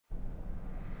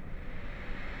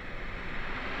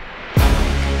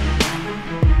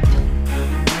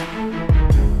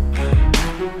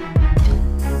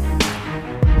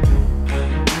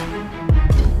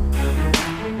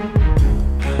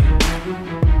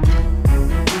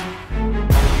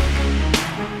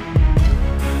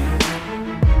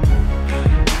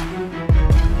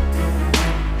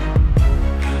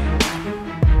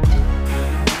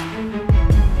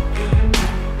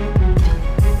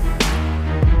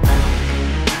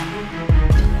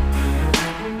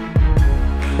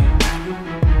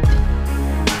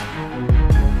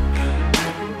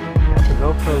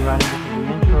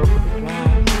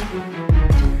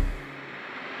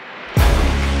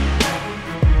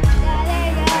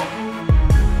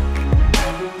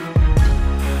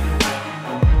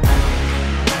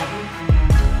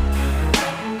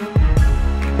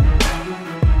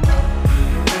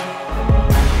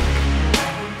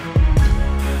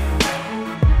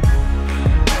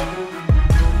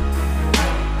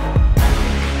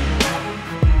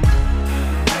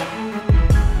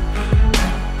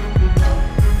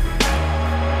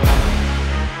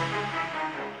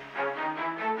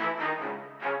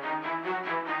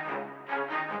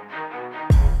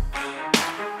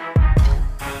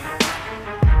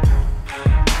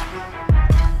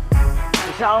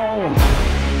zone.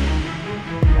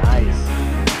 Nice.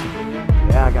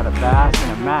 Yeah, I got a bass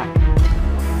and a mac.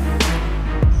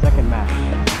 Second mac.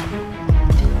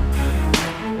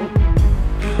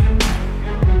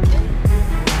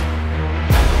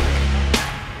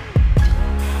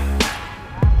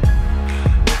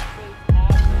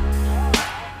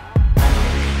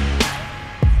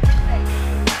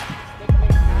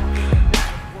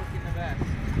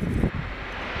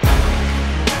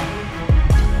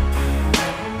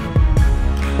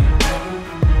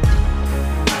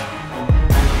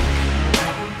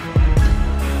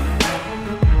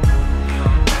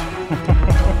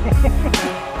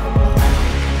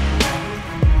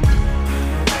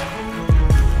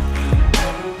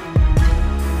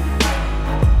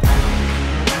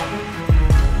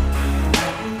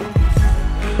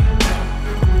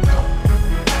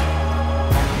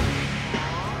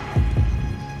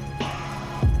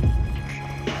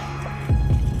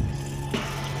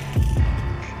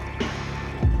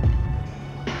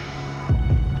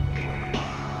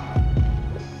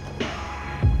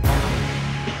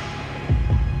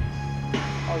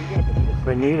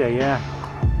 Bonita, yeah.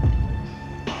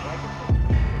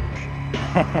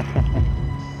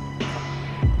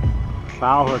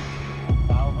 Foul hook.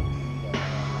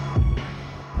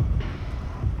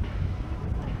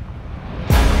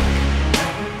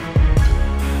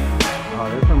 Oh,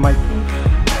 this one might keep.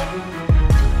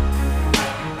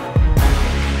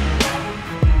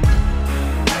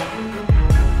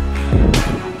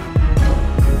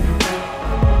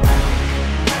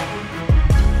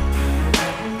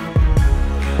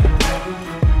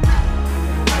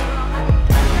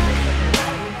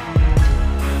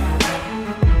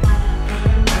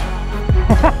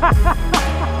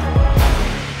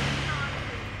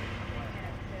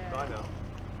 I know.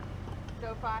 Go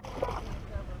 5.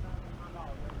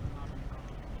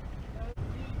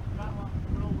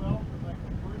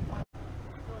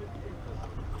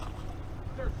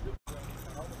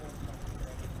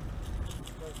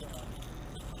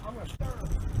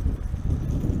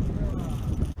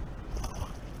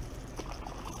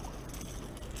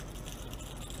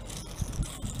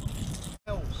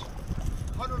 Hills,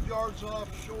 100 yards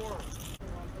offshore.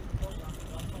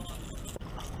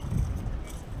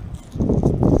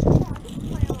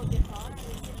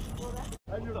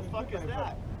 Who the fuck is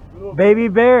that? Baby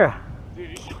bear. Dude,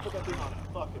 you should put that thing on a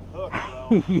fucking hook,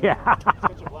 bro. Yeah.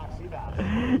 Catch a black sea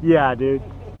bass. Yeah, dude.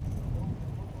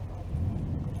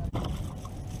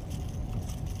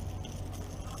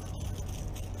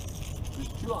 There's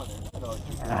 2 on there. No, it's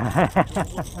just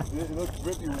it looks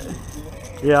rippy when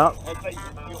you Yeah. that's how you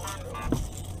feel.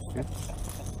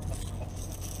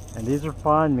 And these are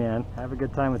fun, man. Have a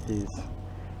good time with these.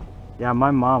 Yeah,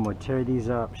 my mom would tear these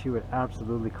up. She would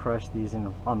absolutely crush these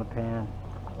on the pan.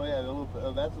 Oh yeah,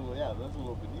 that's a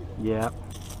little Bonita. Yeah.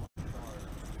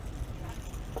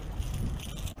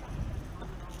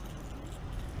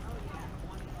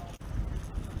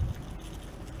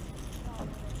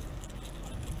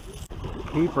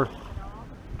 Keeper.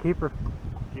 Keeper.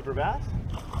 Keeper bass?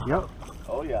 Yep.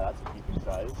 Oh yeah, that's a keeper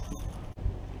size.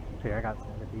 Here, I got some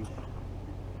of these.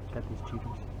 Got these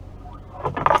cheaters.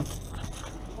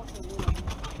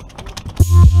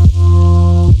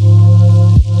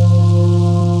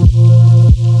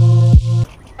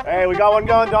 Hey, we got one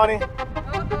going, Donnie.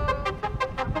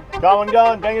 Got one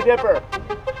going. Bang a dipper.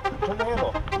 Turn the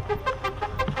handle.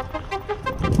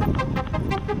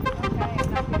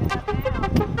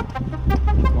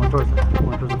 One towards the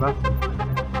back.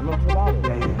 Look for that.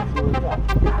 Yeah. See what we got.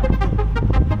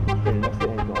 Okay, that's the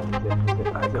angle. That's it.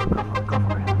 Alright, go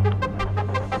for it.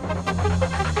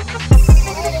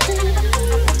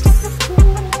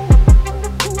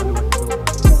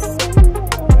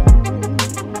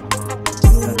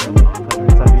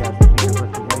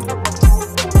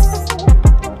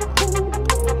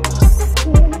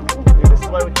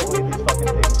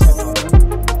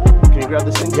 Grab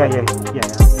this thing? Yeah.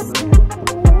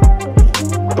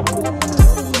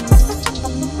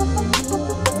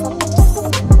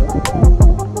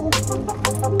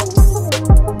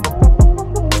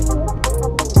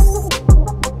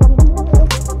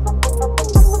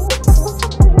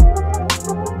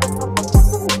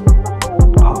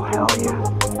 Oh, hell yeah.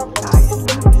 Nice.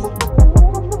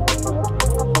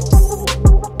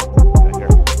 Right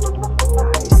here.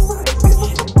 Nice.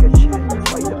 Good shit. That's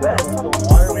like the best.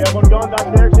 We have one going back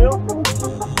there too?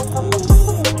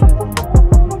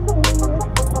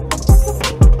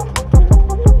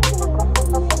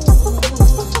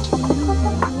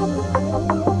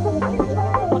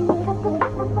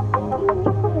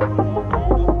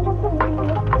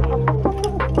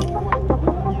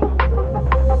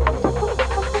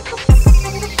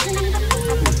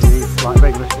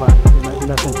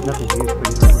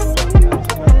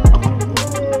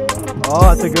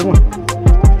 Oh, that's a good one.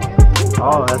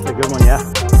 Oh, that's a good one, yeah.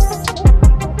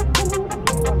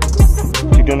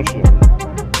 You're gonna shoot.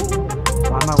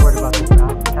 Why am I worried about this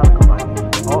calico bite?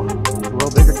 Oh, it's a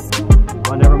little bigger.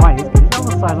 Oh, never mind. He's got a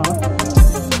little size on him.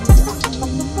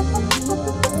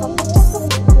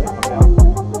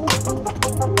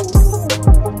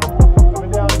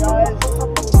 Coming down, guys.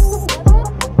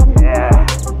 Yeah.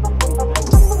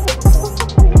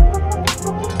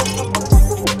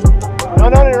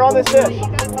 No, you're on this fish.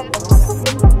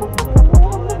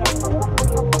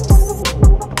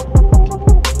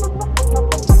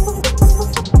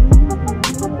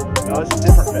 No, it's a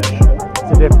different fish.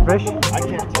 It's a different fish? I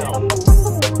can't tell.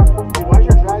 Dude, why is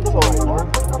your drag so light, Mark?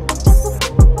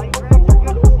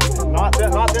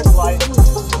 Not this light.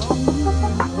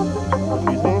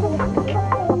 Excuse me?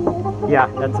 Yeah,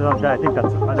 that's I think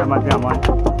that might be on mine.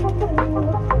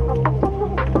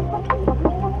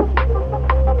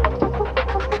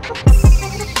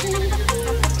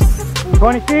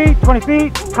 "20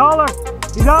 feet, collar,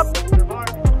 he's up."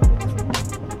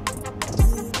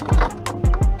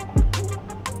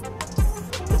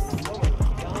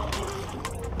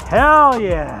 Hell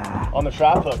yeah. On the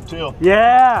trap hook too.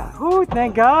 Yeah. Ooh,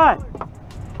 thank God.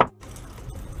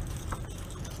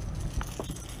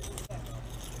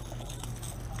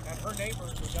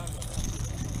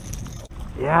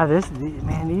 Yeah,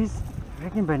 man, these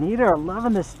freaking Bonita are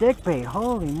loving the stick bait.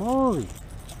 Holy moly.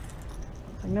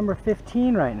 It's like number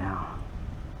 15 right now.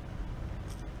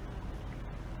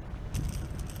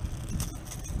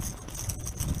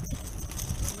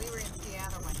 When we were in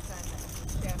Seattle, my son,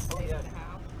 the chef, stayed at the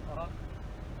house.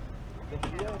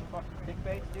 Stick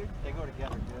baits, dude, they go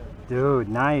together good. Dude,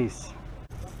 nice.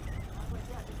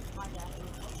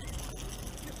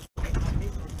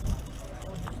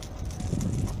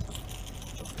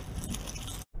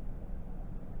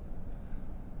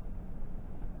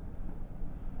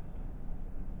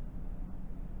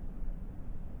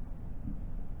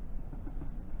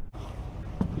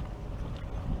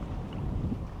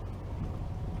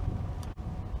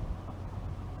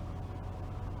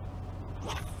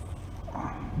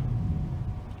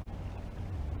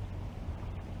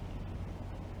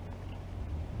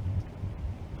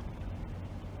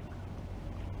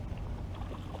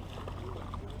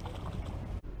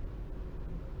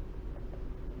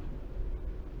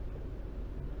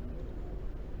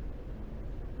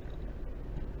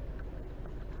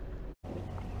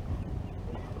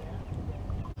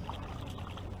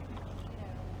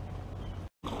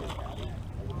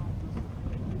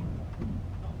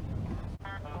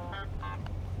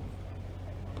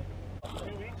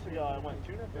 I went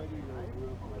tuna fishing.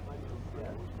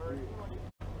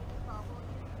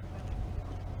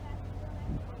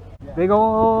 Big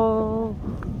ol'.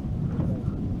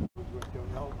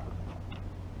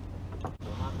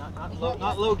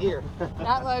 Not low gear.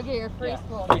 Not low gear, free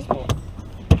spool.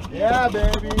 Yeah,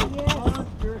 baby. Yes.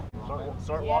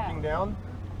 Start walking down.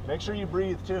 Make sure you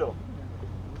breathe too.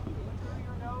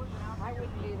 I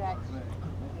wouldn't do that.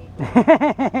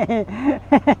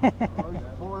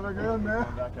 Pulling again, man.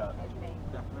 Back up.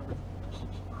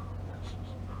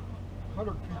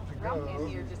 100 feet to go. Brought him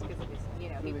here just because it was,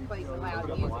 he plays loud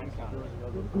music.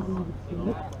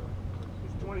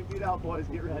 He's 20 feet out, boys.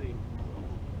 Get ready.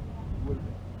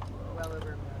 Well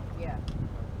over, yeah.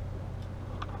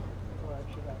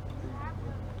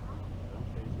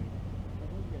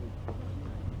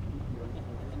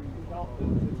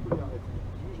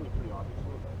 It's usually pretty obvious.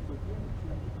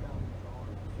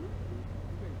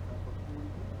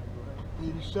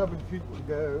 87 feet to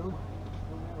go.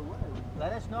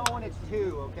 Let us know when it's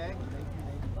 2, okay?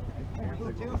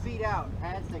 2 feet out,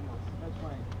 hand signals.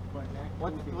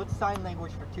 What's sign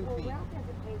language for 2 feet?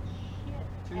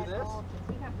 To this?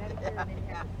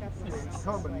 It's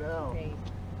coming now.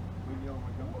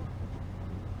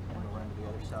 Run to the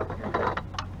other side here.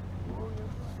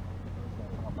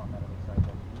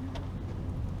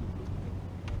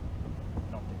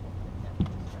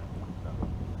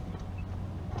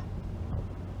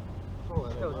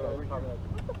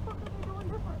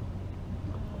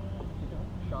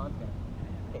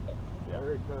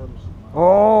 There it comes.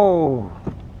 Oh,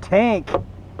 tank.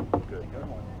 Good.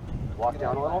 Walk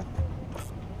down a little.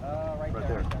 Right Right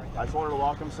there. there. I just wanted to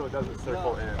walk him so it doesn't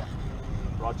circle in.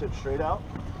 Rod tip straight out.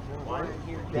 Line.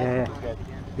 Yeah, Good.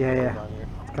 yeah.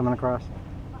 It's coming across.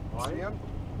 Line.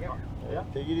 Yeah.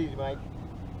 Take it easy, Mike.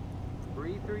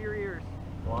 Breathe through your ears.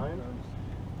 Line.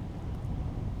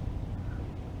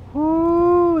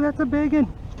 Ooh, that's a big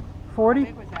one. 40. How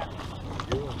big was that?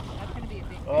 That's going to be a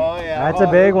big one. Oh yeah. That's a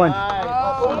big one.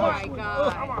 Oh my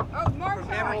God. Oh, Mark. From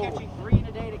never catching 3 in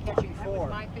a day to catching That 4. was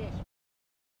my fish.